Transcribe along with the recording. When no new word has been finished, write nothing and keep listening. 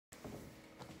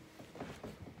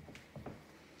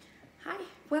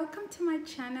Welcome to my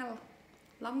channel.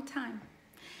 Long time.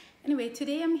 Anyway,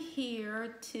 today I'm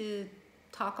here to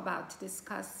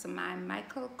discuss my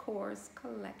Micheal Kors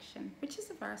collection, which is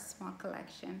a very small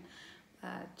collection.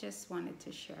 Just wanted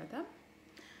to share them.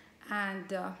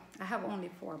 And I have only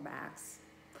four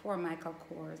Micheal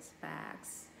Kors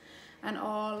bags. And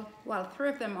three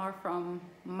of them are from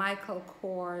Micheal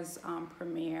Kors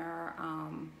Premier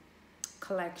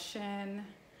Collection.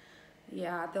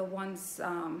 Yeah, the ones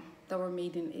that were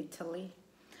made in Italy.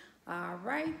 All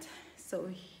right, so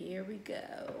here we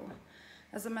go.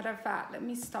 As a matter of fact, let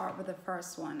me start with the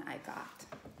first one I got,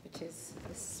 which is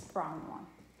this brown one.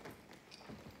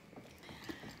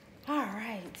 All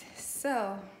right,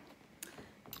 so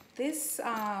this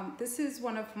is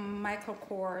one of Micheal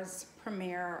Kors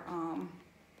Premier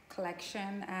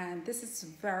Collection, and this is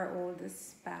very old.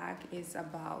 This bag is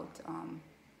about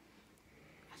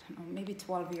I don't know, maybe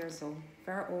 12 years old,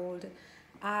 very old.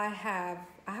 I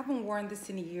haven't worn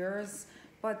this in years,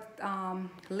 but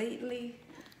lately,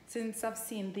 since I've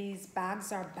seen these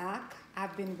bags are back,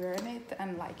 I've been wearing it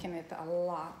and liking it a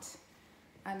lot.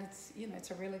 And it's, you know,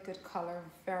 it's a really good color,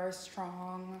 very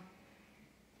strong,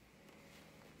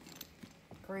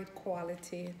 great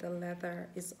quality. The leather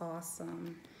is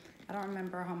awesome. I don't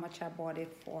remember how much I bought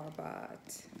it for,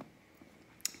 but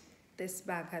this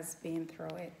bag has been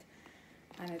through it.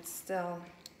 And it's still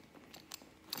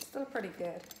pretty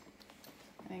good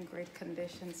and in great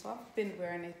condition. So I've been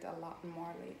wearing it a lot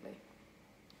more lately.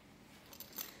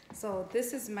 So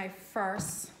this is my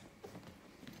first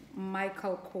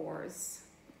Micheal Kors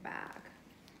bag.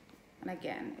 And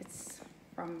again, it's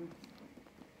from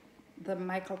the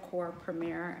Micheal Kors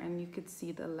Premier, and you could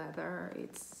see the leather.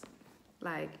 It's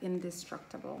like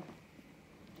indestructible.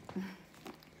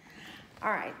 All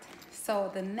right,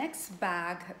 so the next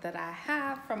bag that I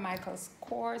have from Micheal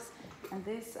Kors, and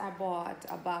this I bought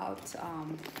about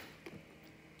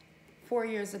 4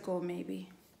 years ago maybe.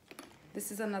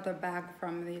 This is another bag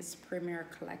from this Premier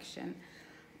Collection,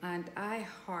 and I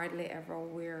hardly ever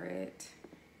wear it,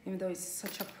 even though it's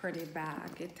such a pretty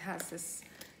bag. It has this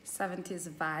 70s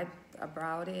vibe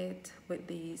about it with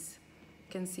these, you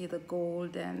can see the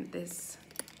gold and this.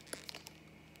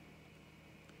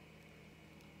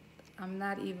 I'm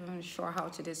not even sure how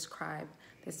to describe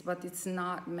this, but it's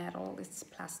not metal, it's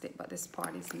plastic, but this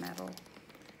part is metal.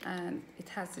 And it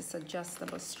has this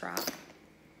adjustable strap.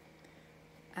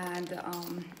 And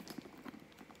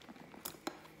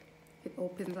it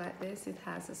opens like this. It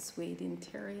has a suede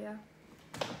interior.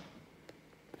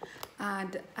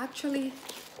 And actually,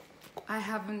 I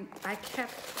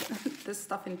kept the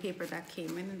stuffing paper that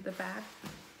came in the bag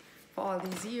for all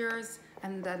these years.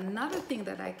 And another thing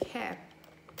that I kept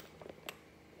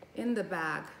in the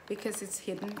bag, because it's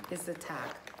hidden, is the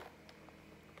tag.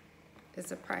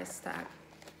 It's a price tag.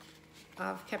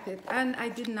 I've kept it, and I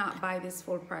did not buy this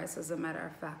full price, as a matter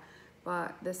of fact,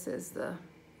 but this is the,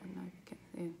 I don't know if you can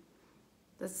see,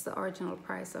 that's the original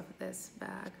price of this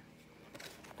bag,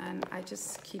 and I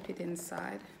just keep it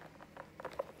inside.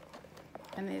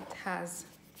 And it has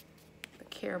the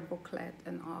care booklet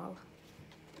and all,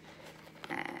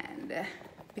 and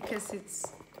because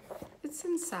it's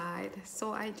inside,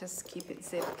 so I just keep it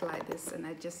zipped like this, and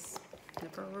I just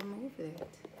never remove it.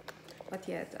 But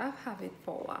yet I'll have it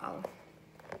for a while.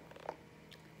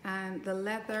 And the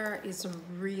leather is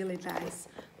really nice.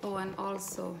 Oh, and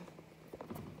also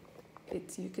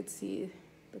you could see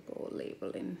the gold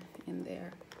label in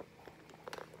there.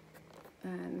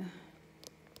 And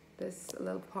this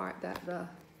little part that the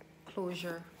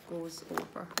closure goes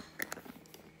over.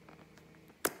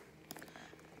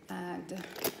 And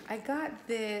I got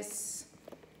this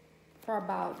for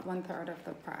about 1/3 of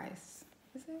the price.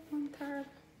 Is it 1/3?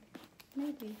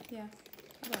 Maybe, yeah,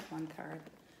 about 1/3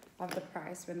 of the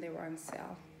price when they were on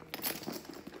sale.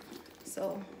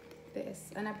 So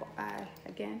this, and I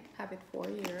again have it 4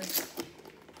 years.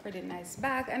 Pretty nice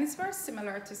bag, and it's very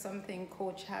similar to something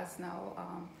Coach has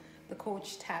now, the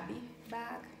Coach Tabby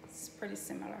bag. It's pretty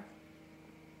similar.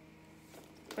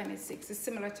 26, it's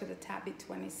similar to the Tabby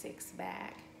 26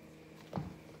 bag.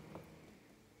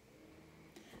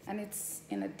 And it's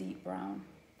in a deep brown,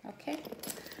 okay?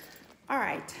 All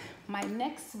right, my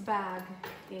next bag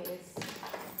is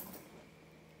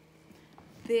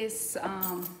this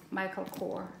Micheal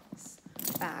Kors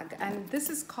bag, and this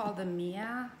is called the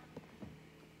Mia,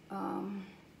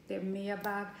 their Mia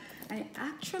bag, and it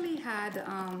actually had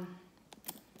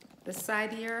the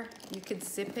side here, you could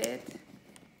zip it.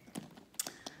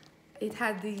 It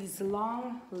had these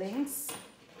long links,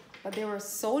 but they were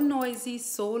so noisy,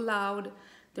 so loud.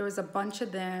 There was a bunch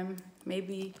of them,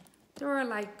 maybe there were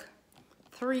like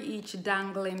 3 each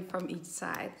dangling from each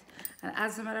side. And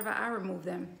as a matter of fact, I removed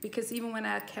them because even when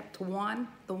I kept one,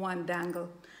 the one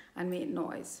dangled and made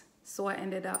noise. So I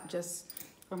ended up just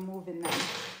removing them.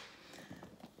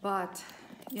 But,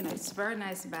 you know, it's a very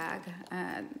nice bag,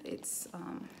 and it's,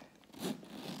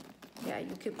 yeah,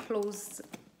 you could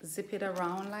zip it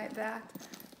around like that,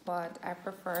 but I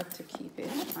prefer to keep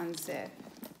it unzipped.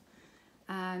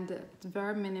 And it's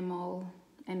very minimal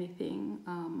anything.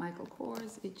 Micheal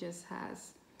Kors, it just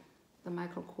has the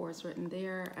Micheal Kors written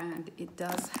there, and it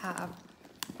does have,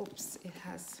 oops, it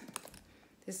has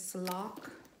this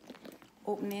lock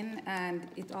opening, and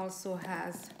it also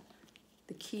has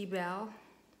the key bell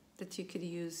that you could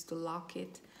use to lock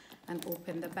it and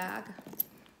open the bag.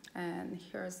 And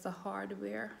here's the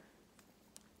hardware,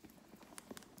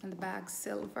 and the bag's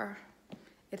silver.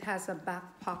 It has a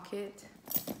back pocket,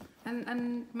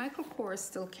 and Micheal Kors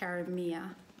still carry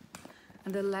Mia,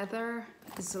 and the leather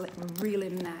is like really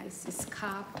nice. It's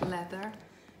calf leather,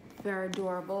 very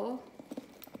durable.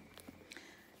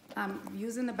 I'm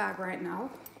using the bag right now.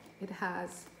 It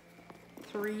has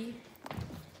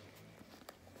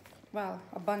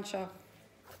a bunch of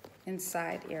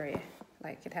inside area.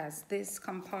 Like it has this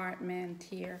compartment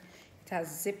here. It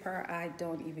has zipper. I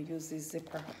don't even use this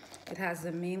zipper. It has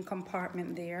the main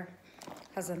compartment there.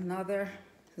 Has another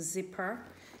zipper,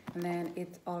 and then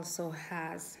it also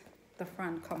has the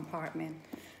front compartment.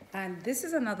 And this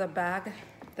is another bag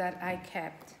that I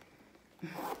kept.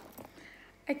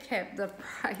 I kept the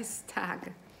price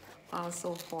tag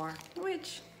also for,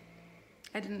 which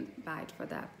I didn't buy it for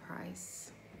that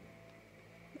price.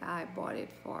 I bought it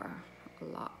for a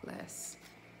lot less.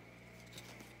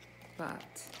 But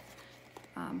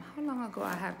how long ago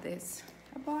I have this?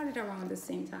 I bought it around the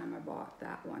same time I bought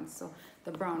that one, so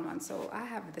the brown one. So I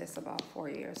have this about 4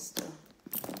 years too.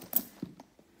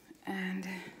 And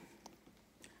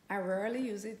I rarely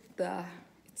use it.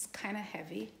 It's kind of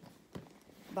heavy,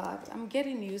 but I'm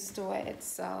getting used to it.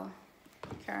 So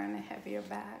carrying a heavier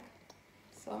bag,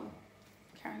 so I'm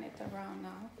carrying it around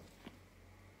now.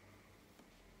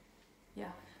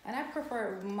 Yeah, and I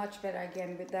prefer it much better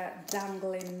again with that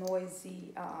dangling,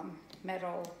 noisy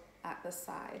metal at the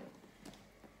side.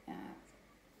 Yeah,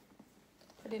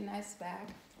 pretty nice bag,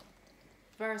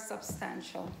 very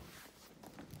substantial.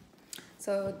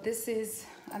 So this is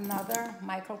another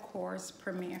Micheal Kors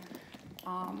Premier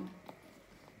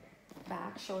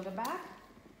bag, shoulder bag.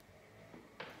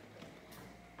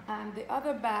 And the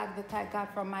other bag that I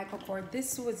got from Micheal Kors,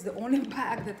 this was the only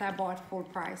bag that I bought full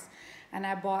price. And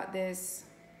I bought this,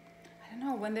 I don't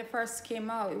know, when they first came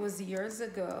out, it was years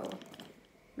ago,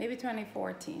 maybe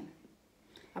 2014.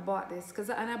 I bought this,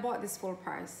 and I bought this full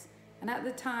price. And at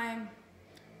the time,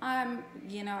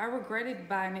 you know, I regretted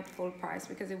buying it full price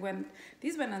because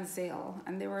these went on sale,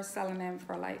 and they were selling them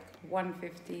for like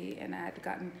 $150, and I had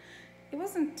gotten, it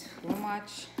wasn't too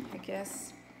much, I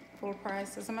guess, full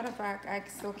price. As a matter of fact, I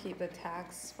still keep the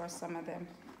tags for some of them.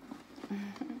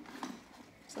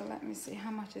 So let me see,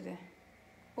 how much is it?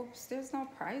 Oops, there's no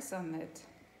price on it.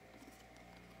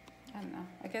 I don't know.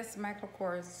 I guess Micheal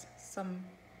Kors, some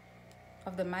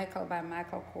of the Micheal by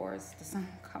Micheal Kors doesn't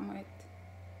come with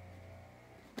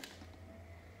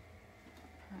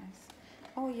price.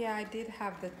 Oh yeah, I did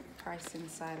have the price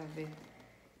inside of it.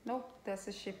 Nope, that's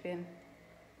the shipping.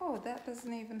 Oh, that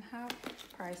doesn't even have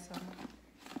price on it.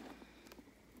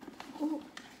 Ooh,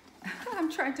 I'm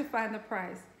trying to find the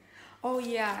price. Oh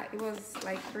yeah, it was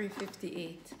like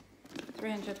 $358.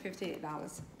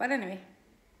 But anyway,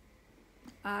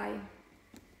 I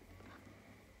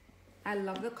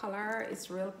love the color. It's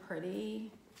real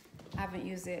pretty. I haven't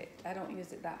used it. I don't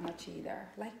use it that much either.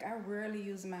 Like, I rarely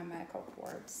use my Micheal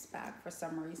Kors bag for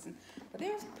some reason, but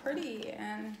they're pretty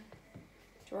and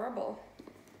durable.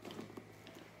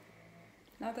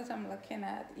 Now that I'm looking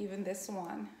at even this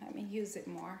one, I may use it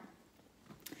more.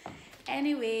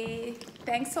 Anyway,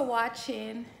 thanks for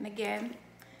watching. And again,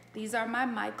 these are my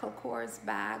Micheal Kors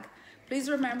bag. Please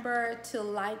remember to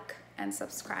like and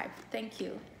subscribe. Thank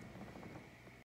you.